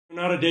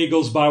Not a day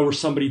goes by where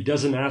somebody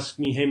doesn't ask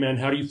me, hey man,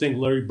 how do you think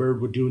Larry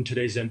Bird would do in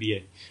today's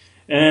NBA?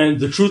 And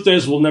the truth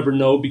is, we'll never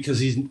know because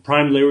he's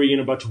prime Larry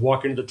and about to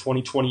walk into the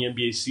 2020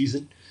 NBA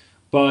season.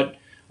 But,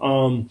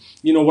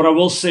 what I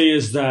will say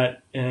is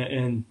that,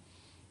 and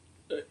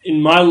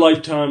in my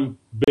lifetime,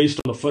 based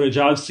on the footage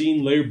I've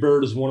seen, Larry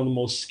Bird is one of the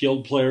most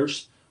skilled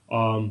players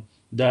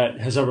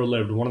that has ever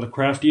lived. One of the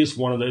craftiest,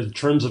 in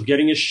terms of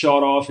getting his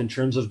shot off, in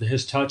terms of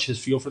his touch, his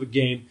feel for the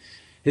game,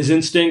 his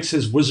instincts,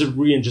 his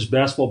wizardry, and just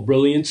basketball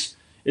brilliance.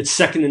 It's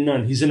second to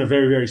none. He's in a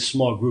very, very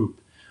small group.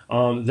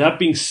 That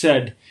being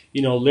said,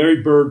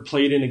 Larry Bird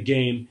played in a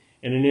game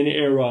and in an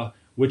era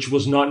which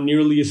was not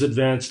nearly as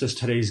advanced as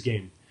today's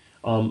game.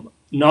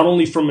 Not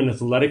only from an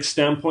athletic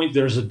standpoint,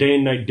 there's a day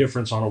and night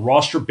difference. On a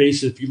roster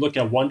basis, if you look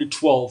at 1 to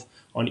 12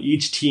 on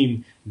each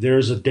team,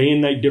 there's a day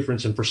and night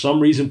difference. And for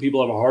some reason,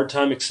 people have a hard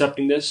time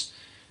accepting this.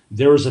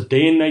 There is a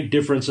day and night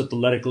difference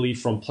athletically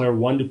from player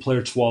 1 to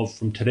player 12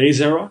 from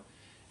today's era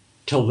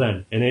till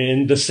then. And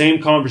in the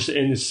same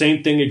conversation, and the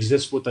same thing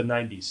exists with the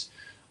 90s.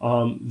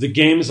 The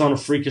game is on a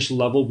freakish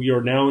level. We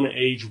are now in an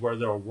age where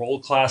there are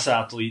world-class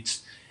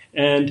athletes.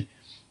 And,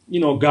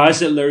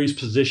 guys at Larry's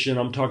position,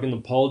 I'm talking the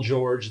Paul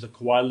George, the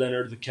Kawhi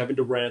Leonard, the Kevin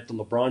Durant, the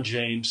LeBron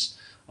James,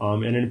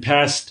 and in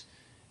past,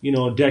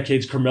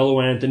 decades,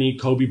 Carmelo Anthony,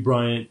 Kobe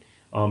Bryant,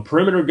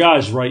 perimeter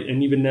guys, right?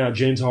 And even now,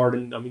 James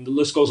Harden. I mean, the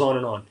list goes on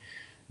and on.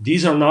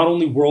 These are not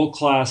only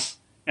world-class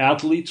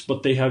athletes,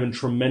 but they have a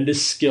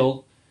tremendous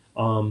skill.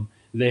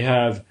 They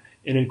have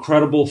an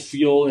incredible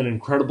feel, an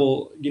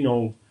incredible,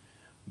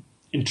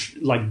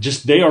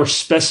 they are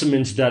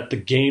specimens that the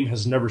game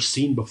has never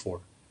seen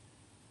before,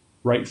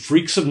 right?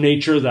 Freaks of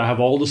nature that have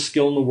all the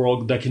skill in the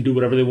world, that can do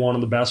whatever they want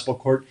on the basketball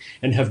court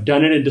and have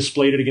done it and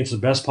displayed it against the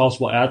best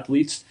possible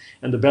athletes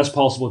and the best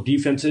possible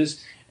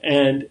defenses.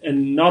 And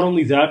not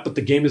only that, but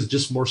the game is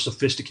just more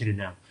sophisticated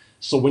now.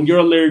 So when you're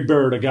a Larry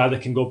Bird, a guy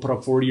that can go put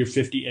up 40 or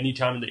 50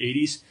 anytime in the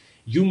 80s,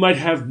 you might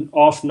have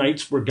off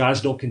nights where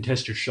guys don't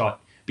contest your shot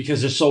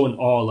because they're so in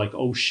awe, like,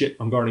 oh shit,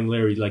 I'm guarding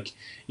Larry. Like,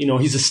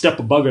 he's a step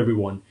above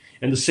everyone.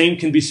 And the same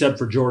can be said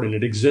for Jordan.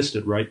 It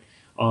existed, right?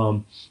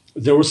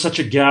 There was such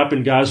a gap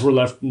and guys were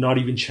left not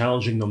even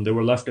challenging them. They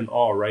were left in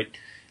awe, right?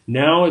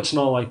 Now it's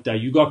not like that.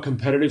 You got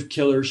competitive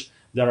killers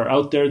that are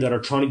out there that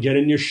are trying to get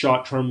in your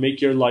shot, trying to make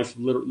your life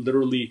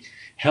literally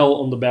hell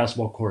on the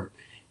basketball court.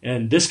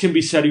 And this can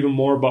be said even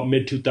more about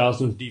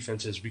mid-2000s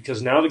defenses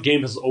because now the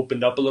game has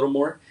opened up a little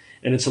more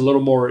and it's a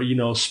little more,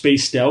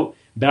 spaced out.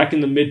 Back in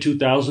the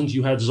mid-2000s,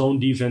 you had zone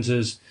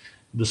defenses,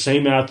 the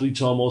same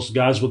athletes almost,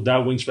 guys with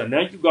that wingspan.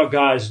 Now you've got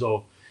guys,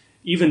 though,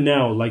 even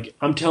now, like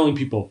I'm telling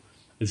people,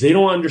 they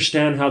don't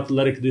understand how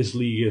athletic this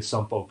league is,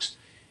 some folks.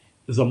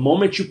 The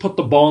moment you put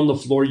the ball on the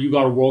floor, you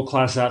got a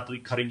world-class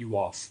athlete cutting you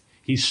off.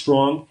 He's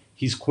strong,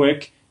 he's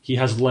quick, he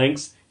has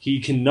length, he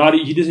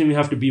doesn't even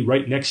have to be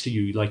right next to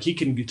you. Like he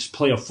can just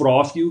play a foot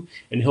off you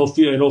and it'll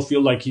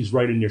feel like he's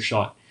right in your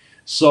shot.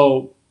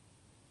 So,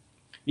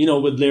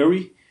 with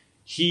Larry,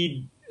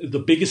 the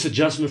biggest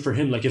adjustment for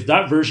him, like if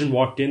that version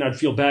walked in, I'd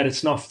feel bad.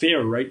 It's not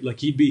fair, right? Like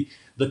the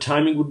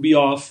timing would be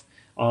off.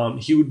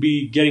 He would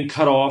be getting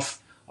cut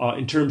off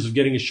in terms of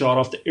getting a shot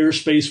off. The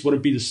airspace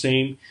wouldn't be the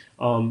same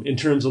in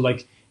terms of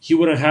like he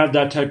wouldn't have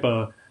that type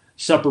of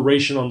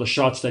separation on the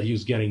shots that he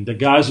was getting. The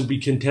guys would be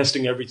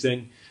contesting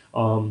everything.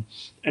 And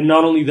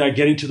not only that,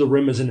 getting to the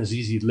rim isn't as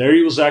easy.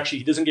 Larry was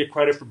he doesn't get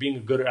credit for being a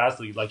good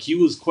athlete. Like he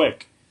was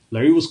quick.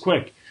 Larry was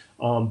quick.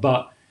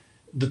 But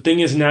the thing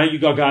is now you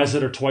got guys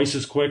that are twice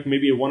as quick,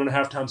 maybe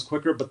 1.5 times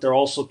quicker, but they're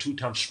also 2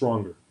 times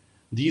stronger.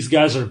 These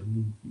guys are,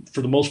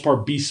 for the most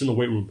part, beasts in the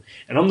weight room.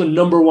 And I'm the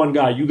number one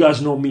guy. You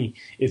guys know me.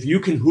 If you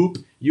can hoop,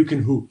 you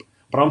can hoop.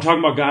 But I'm talking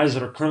about guys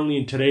that are currently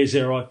in today's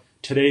era,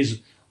 today's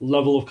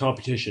level of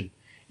competition.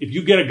 If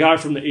you get a guy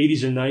from the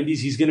 80s or 90s,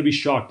 he's going to be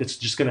shocked. It's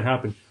just going to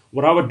happen.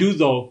 What I would do,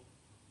 though,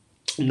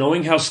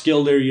 knowing how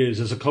skilled Larry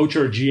is as a coach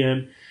or a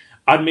GM,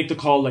 I'd make the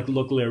call like,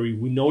 look, Larry,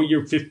 we know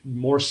you're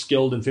more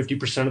skilled than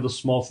 50% of the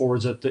small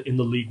forwards in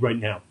the league right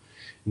now.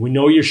 We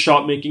know your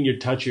shot making, your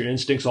touch, your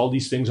instincts, all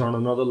these things are on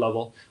another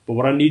level. But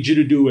what I need you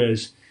to do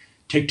is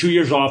take 2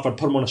 years off. I'd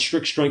put him on a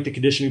strict strength and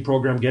conditioning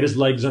program, get his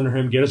legs under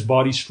him, get his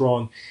body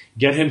strong,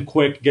 get him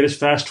quick, get his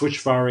fast twitch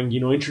firing,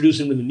 introduce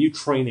him to the new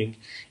training,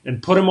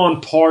 and put him on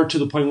par to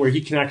the point where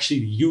he can actually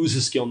use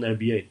his skill in the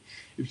NBA.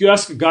 If you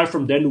ask a guy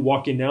from then to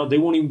walk in now, they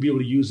won't even be able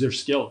to use their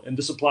skill. And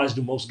this applies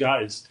to most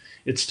guys.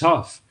 It's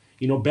tough.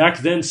 Back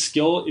then,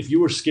 skill, if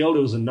you were skilled, it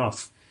was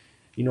enough.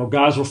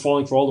 Guys were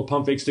falling for all the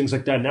pump fakes, things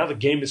like that. Now the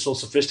game is so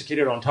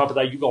sophisticated. On top of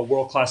that, you got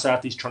world-class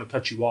athletes trying to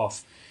cut you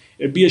off.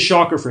 It'd be a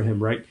shocker for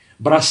him, right?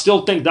 But I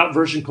still think that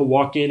version could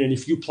walk in, and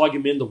if you plug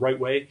him in the right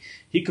way,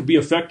 he could be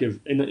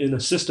effective. In a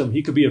system,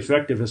 he could be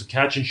effective as a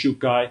catch-and-shoot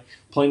guy,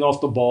 playing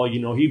off the ball.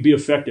 He'd be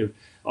effective.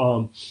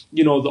 The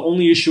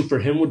only issue for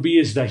him would be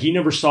is that he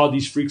never saw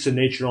these freaks of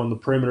nature on the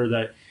perimeter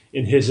that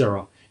in his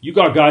era. You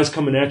got guys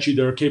coming at you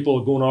that are capable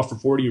of going off for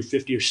 40 or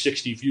 50 or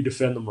 60 if you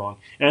defend them wrong.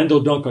 And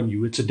they'll dunk on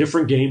you. It's a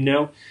different game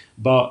now.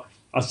 But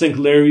I think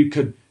Larry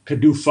could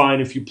do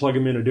fine if you plug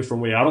him in a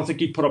different way. I don't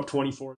think he'd put up 24.